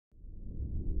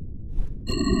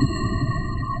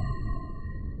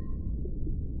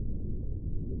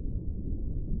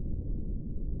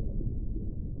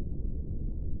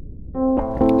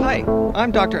Hi,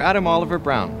 I'm Dr. Adam Oliver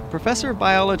Brown, Professor of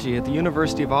Biology at the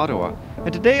University of Ottawa,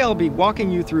 and today I'll be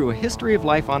walking you through a history of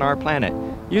life on our planet,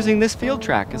 using this field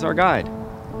track as our guide.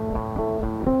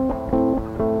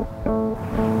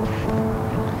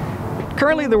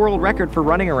 Currently, the world record for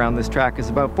running around this track is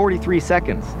about 43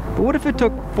 seconds, but what if it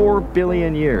took 4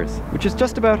 billion years, which is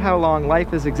just about how long life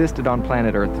has existed on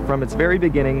planet Earth from its very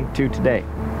beginning to today.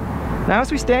 Now,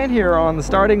 as we stand here on the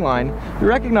starting line, we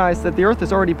recognize that the Earth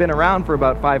has already been around for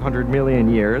about 500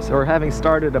 million years, or having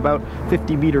started about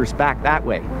 50 meters back that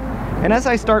way. And as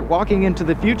I start walking into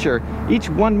the future, each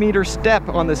 1 meter step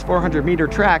on this 400 meter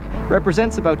track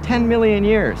represents about 10 million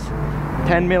years.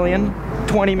 10 million,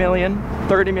 20 million,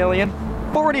 30 million,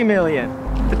 40 million.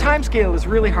 The timescale is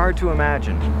really hard to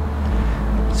imagine.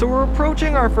 So we're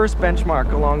approaching our first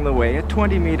benchmark along the way at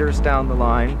 20 meters down the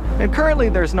line, and currently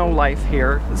there's no life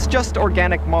here. It's just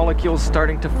organic molecules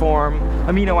starting to form,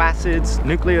 amino acids,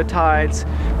 nucleotides,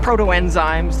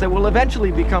 protoenzymes that will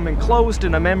eventually become enclosed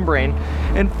in a membrane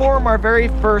and form our very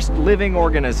first living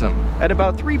organism. At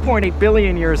about 3.8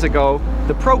 billion years ago,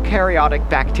 the prokaryotic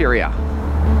bacteria.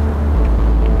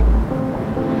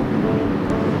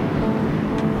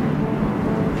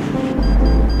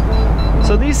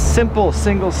 So these simple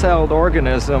single-celled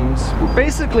organisms were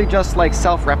basically just like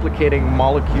self-replicating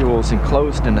molecules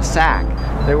enclosed in a sac.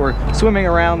 They were swimming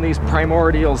around these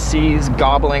primordial seas,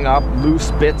 gobbling up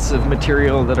loose bits of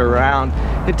material that are around,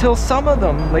 until some of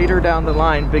them, later down the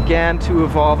line, began to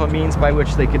evolve a means by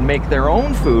which they could make their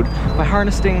own food by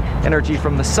harnessing energy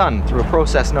from the sun through a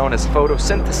process known as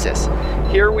photosynthesis.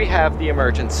 Here we have the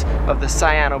emergence of the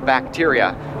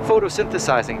cyanobacteria,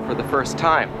 photosynthesizing for the first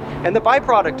time. And the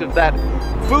byproduct of that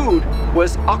food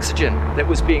was oxygen that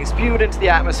was being spewed into the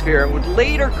atmosphere and would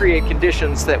later create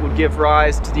conditions that would give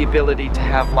rise to the ability to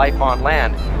have life on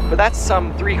land. But that's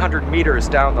some 300 meters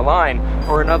down the line,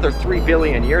 or another 3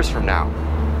 billion years from now.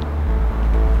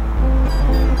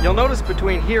 You'll notice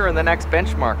between here and the next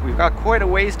benchmark, we've got quite a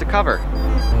ways to cover.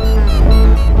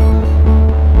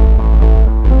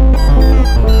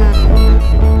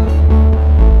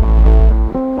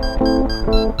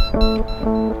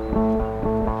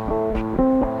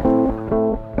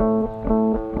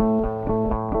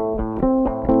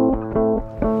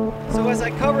 As I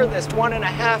cover this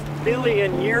 1.5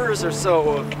 billion years or so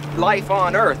of life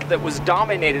on Earth that was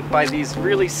dominated by these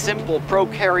really simple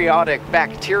prokaryotic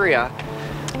bacteria,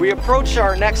 we approach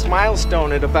our next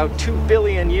milestone at about 2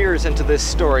 billion years into this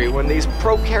story, when these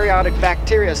prokaryotic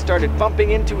bacteria started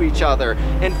bumping into each other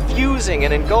and fusing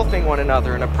and engulfing one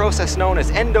another in a process known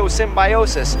as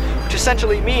endosymbiosis, which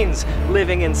essentially means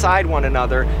living inside one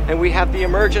another, and we have the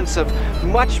emergence of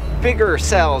much bigger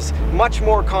cells, much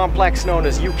more complex, known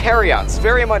as eukaryotes,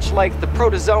 very much like the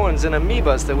protozoans and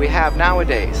amoebas that we have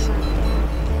nowadays.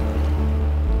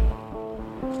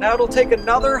 Now it'll take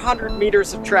another 100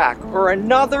 meters of track, or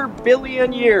another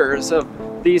billion years of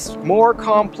these more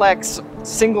complex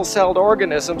single-celled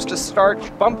organisms to start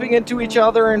bumping into each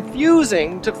other and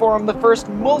fusing to form the first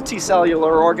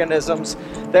multicellular organisms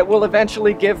that will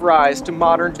eventually give rise to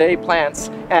modern-day plants,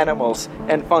 animals,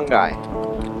 and fungi.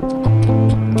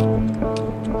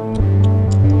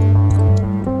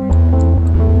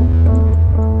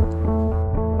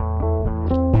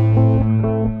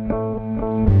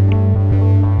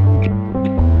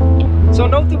 So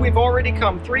note that we've already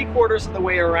come 3/4 of the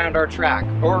way around our track,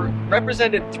 or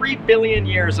represented 3 billion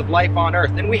years of life on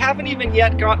Earth, and we haven't even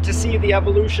yet got to see the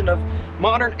evolution of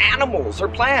modern animals or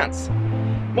plants.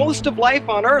 Most of life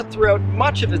on Earth throughout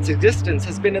much of its existence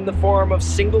has been in the form of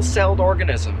single-celled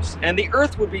organisms, and the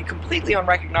Earth would be completely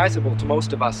unrecognizable to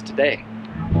most of us today.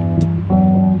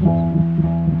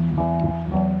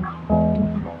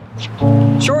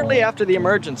 Shortly after the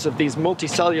emergence of these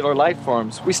multicellular life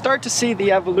forms, we start to see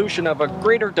the evolution of a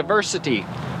greater diversity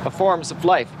of forms of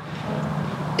life,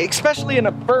 especially in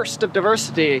a burst of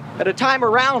diversity at a time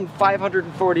around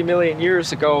 540 million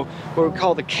years ago, what we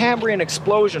call the Cambrian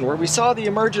explosion, where we saw the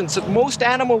emergence of most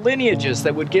animal lineages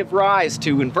that would give rise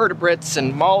to invertebrates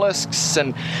and mollusks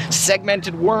and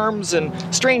segmented worms and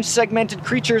strange segmented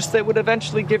creatures that would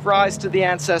eventually give rise to the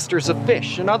ancestors of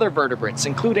fish and other vertebrates,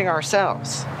 including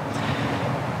ourselves.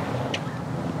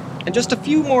 And just a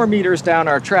few more meters down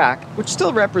our track, which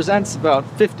still represents about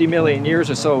 50 million years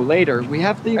or so later, we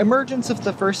have the emergence of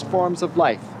the first forms of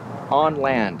life on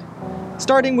land.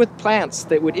 starting with plants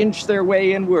that would inch their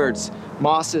way inwards,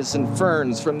 mosses and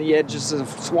ferns from the edges of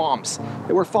swamps,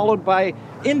 that were followed by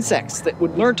insects that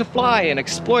would learn to fly and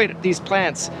exploit these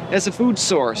plants as a food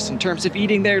source in terms of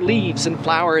eating their leaves and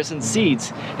flowers and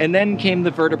seeds. And then came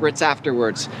the vertebrates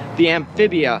afterwards, the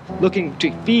amphibia, looking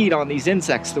to feed on these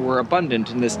insects that were abundant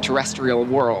in this terrestrial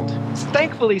world.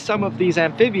 Thankfully, some of these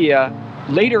amphibia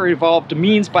later evolved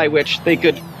means by which they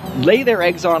could lay their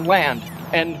eggs on land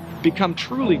and become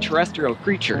truly terrestrial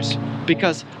creatures,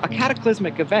 because a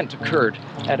cataclysmic event occurred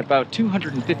at about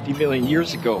 250 million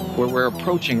years ago, where we're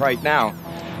approaching right now.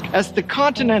 As the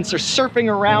continents are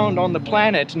surfing around on the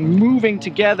planet and moving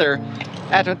together,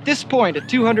 at this point, at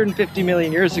 250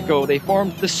 million years ago, they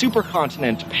formed the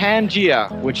supercontinent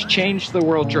Pangaea, which changed the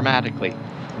world dramatically.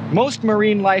 Most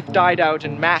marine life died out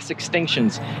in mass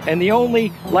extinctions, and the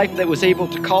only life that was able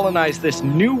to colonize this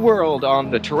new world on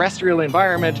the terrestrial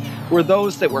environment were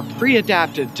those that were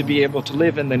pre-adapted to be able to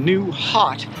live in the new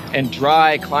hot and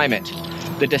dry climate.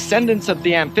 The descendants of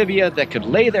the amphibia that could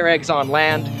lay their eggs on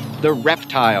land, the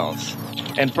reptiles.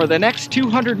 And for the next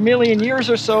 200 million years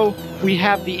or so, we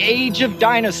have the age of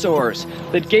dinosaurs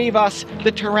that gave us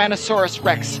the Tyrannosaurus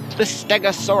rex, the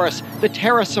Stegosaurus, the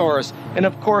pterosaurs, and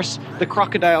of course the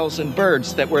crocodiles and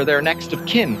birds that were their next of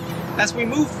kin. As we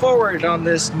move forward on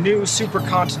this new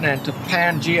supercontinent of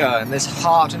Pangaea and this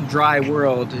hot and dry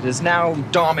world, it is now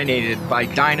dominated by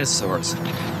dinosaurs.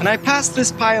 And I passed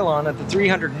this pylon at the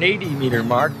 380 meter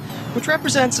mark, which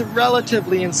represents a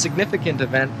relatively insignificant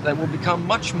event that will become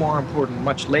much more important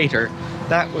much later.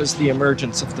 That was the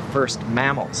emergence of the first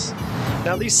mammals.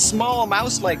 Now, these small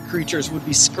mouse-like creatures would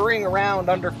be scurrying around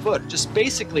underfoot, just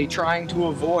basically trying to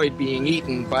avoid being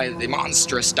eaten by the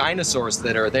monstrous dinosaurs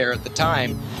that are there at the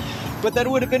time. But that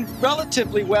would have been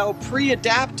relatively well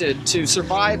pre-adapted to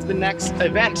survive the next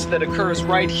event that occurs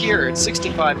right here at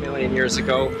 65 million years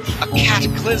ago, a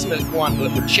cataclysmic one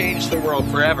that would change the world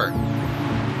forever.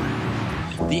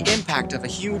 The impact of a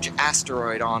huge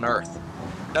asteroid on Earth.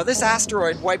 Now, this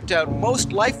asteroid wiped out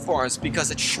most life forms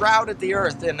because it shrouded the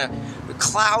Earth in a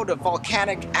cloud of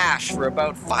volcanic ash for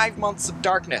about 5 months of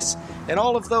darkness, and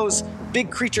all of those big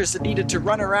creatures that needed to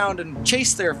run around and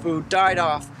chase their food died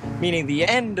off, meaning the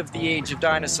end of the age of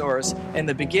dinosaurs and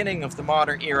the beginning of the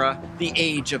modern era, the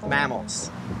age of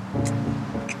mammals.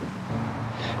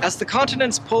 As the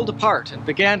continents pulled apart and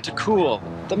began to cool,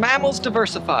 the mammals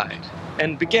diversified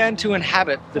and began to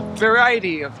inhabit the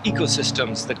variety of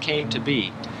ecosystems that came to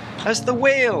be. As the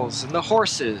whales and the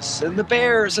horses and the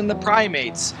bears and the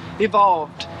primates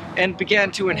evolved and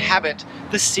began to inhabit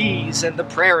the seas and the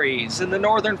prairies and the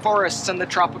northern forests and the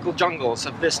tropical jungles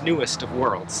of this newest of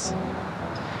worlds.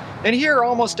 And here,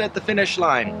 almost at the finish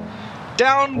line,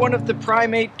 down one of the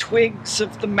primate twigs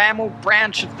of the mammal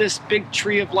branch of this big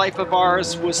tree of life of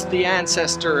ours was the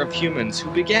ancestor of humans,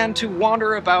 who began to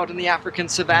wander about in the African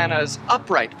savannas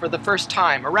upright for the first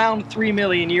time around 3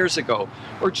 million years ago,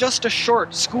 or just a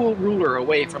short school ruler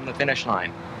away from the finish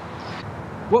line.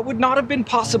 What would not have been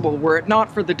possible were it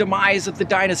not for the demise of the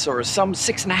dinosaurs, some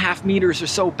 6.5 meters or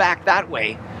so back that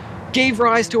way, gave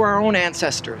rise to our own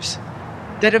ancestors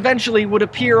that eventually would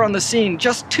appear on the scene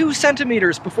just 2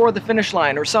 centimeters before the finish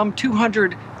line, or some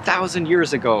 200,000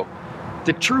 years ago.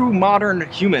 The true modern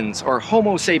humans, or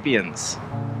Homo sapiens.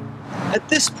 At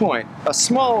this point, a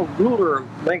small ruler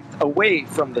length away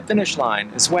from the finish line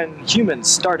is when humans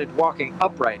started walking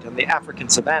upright in the African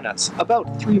savannas,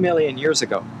 about 3 million years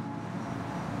ago.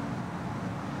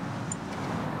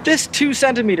 This 2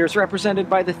 centimeters, represented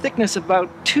by the thickness of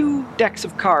about 2 decks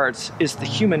of cards, is the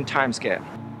human timescale.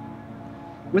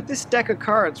 With this deck of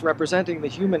cards representing the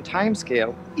human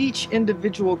timescale, each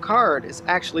individual card is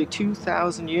actually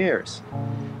 2,000 years.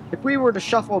 If we were to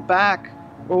shuffle back,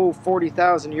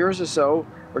 40,000 years or so,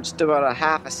 or just about a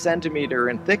half a centimeter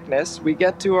in thickness, we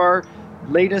get to our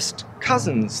latest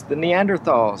cousins, the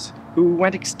Neanderthals, who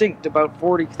went extinct about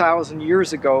 40,000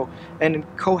 years ago and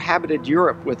cohabited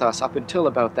Europe with us up until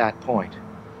about that point.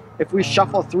 If we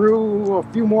shuffle through a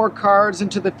few more cards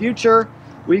into the future,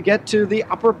 we get to the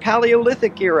Upper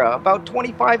Paleolithic era, about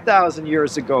 25,000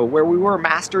 years ago, where we were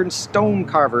master stone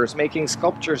carvers making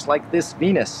sculptures like this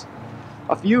Venus.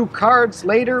 A few cards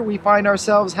later, we find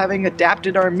ourselves having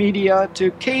adapted our media to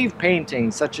cave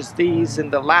paintings, such as these in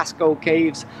the Lascaux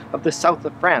caves of the south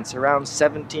of France around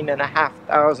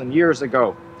 17,500 years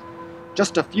ago.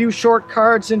 Just a few short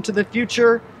cards into the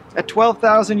future, at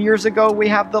 12,000 years ago, we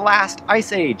have the last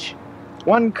ice age.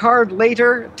 One card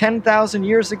later, 10,000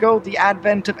 years ago, the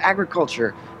advent of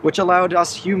agriculture, which allowed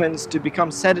us humans to become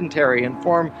sedentary and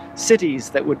form cities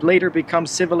that would later become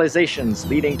civilizations,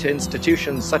 leading to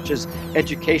institutions such as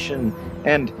education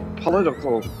and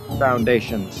political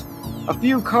foundations. A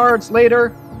few cards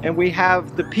later, and we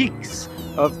have the peaks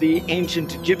of the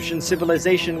ancient Egyptian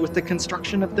civilization with the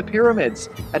construction of the pyramids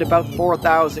at about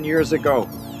 4,000 years ago.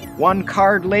 One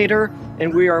card later,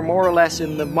 and we are more or less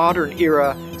in the modern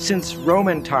era since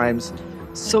Roman times.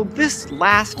 So this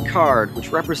last card,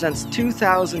 which represents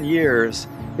 2,000 years,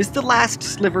 is the last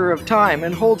sliver of time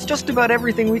and holds just about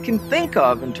everything we can think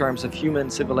of in terms of human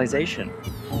civilization.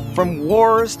 From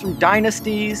wars through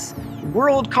dynasties,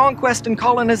 world conquest and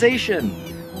colonization,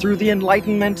 through the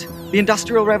Enlightenment, the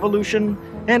Industrial Revolution,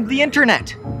 and the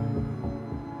Internet.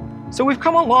 So we've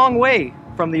come a long way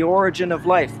from the origin of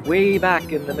life, way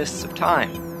back in the mists of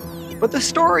time. But the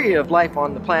story of life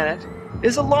on the planet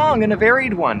is a long and a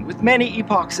varied one, with many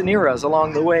epochs and eras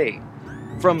along the way.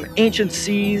 From ancient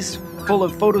seas full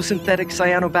of photosynthetic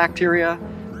cyanobacteria,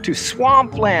 to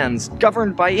swamplands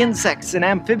governed by insects and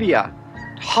amphibia,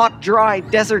 hot, dry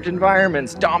desert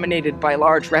environments dominated by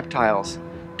large reptiles,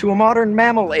 to a modern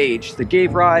mammal age that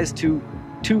gave rise to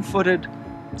two-footed,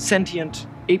 sentient,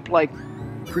 ape-like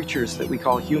creatures that we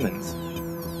call humans.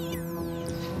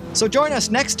 So join us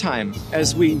next time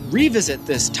as we revisit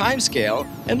this timescale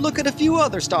and look at a few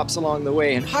other stops along the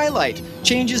way and highlight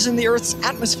changes in the Earth's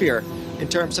atmosphere in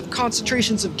terms of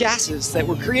concentrations of gases that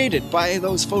were created by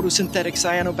those photosynthetic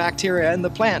cyanobacteria in the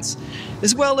plants,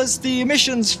 as well as the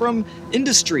emissions from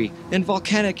industry and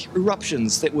volcanic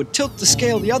eruptions that would tilt the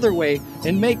scale the other way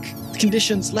and make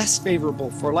conditions less favorable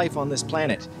for life on this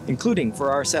planet, including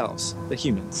for ourselves, the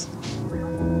humans.